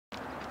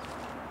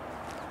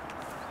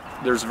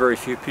there's very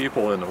few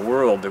people in the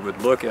world that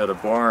would look at a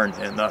barn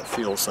and not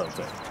feel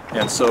something.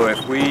 And so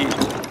if we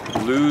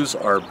lose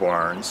our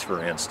barns,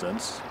 for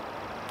instance,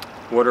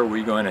 what are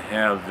we going to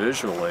have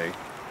visually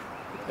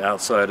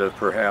outside of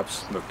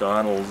perhaps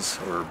McDonald's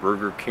or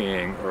Burger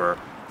King or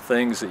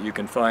things that you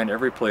can find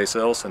every place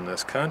else in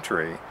this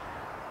country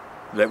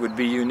that would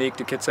be unique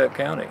to Kitsap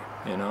County,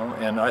 you know?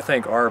 And I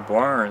think our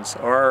barns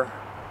are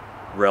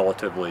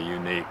relatively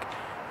unique,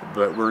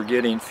 but we're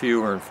getting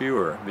fewer and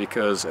fewer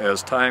because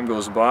as time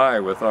goes by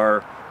with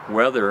our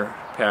weather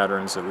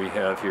patterns that we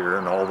have here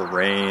and all the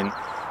rain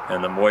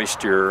and the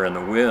moisture and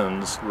the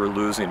winds, we're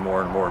losing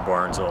more and more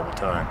barns all the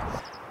time.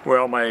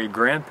 Well, my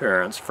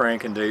grandparents,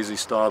 Frank and Daisy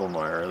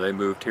Stottlemyer, they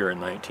moved here in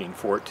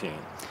 1914,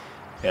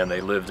 and they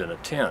lived in a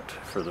tent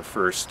for the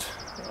first,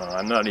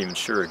 I'm not even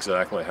sure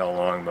exactly how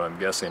long, but I'm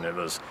guessing it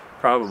was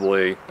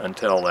probably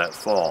until that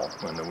fall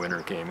when the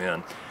winter came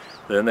in.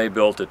 Then they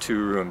built a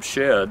two-room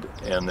shed,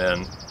 and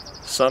then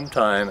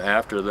sometime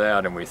after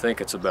that, and we think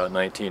it's about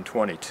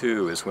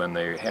 1922, is when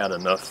they had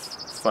enough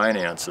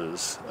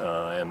finances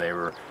and they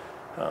were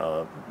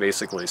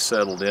basically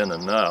settled in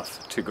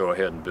enough to go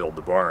ahead and build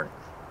the barn.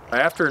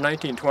 After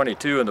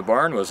 1922 and the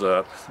barn was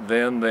up,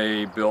 then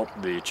they built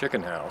the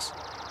chicken house,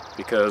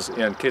 because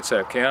in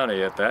Kitsap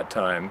County at that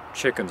time,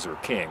 chickens were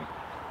king.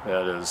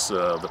 That is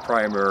the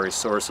primary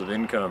source of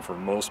income for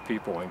most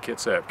people in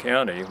Kitsap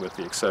County, with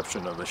the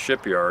exception of the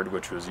shipyard,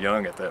 which was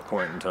young at that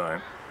point in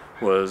time,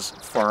 was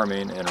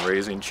farming and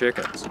raising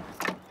chickens.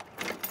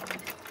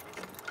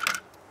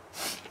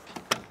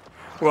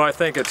 Well, I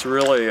think it's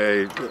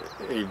really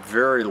a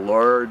very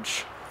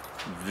large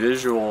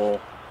visual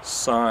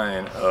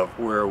sign of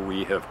where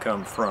we have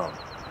come from.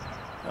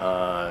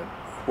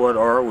 What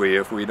are we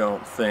if we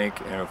don't think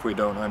and if we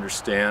don't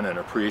understand and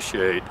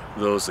appreciate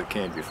those that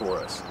came before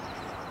us?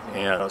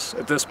 And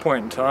at this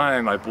point in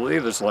time, I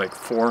believe there's like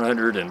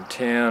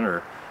 410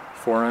 or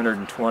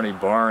 420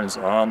 barns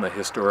on the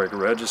historic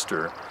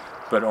register,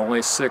 but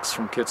only 6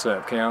 from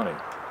Kitsap County.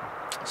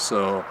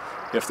 So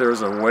if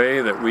there's a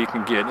way that we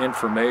can get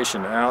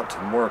information out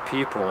to more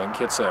people in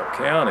Kitsap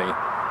County,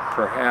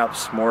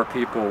 perhaps more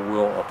people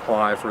will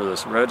apply for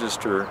this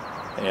register,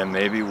 and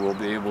maybe we'll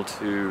be able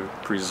to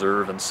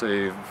preserve and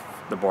save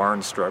the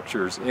barn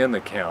structures in the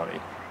county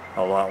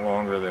a lot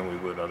longer than we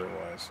would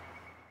otherwise.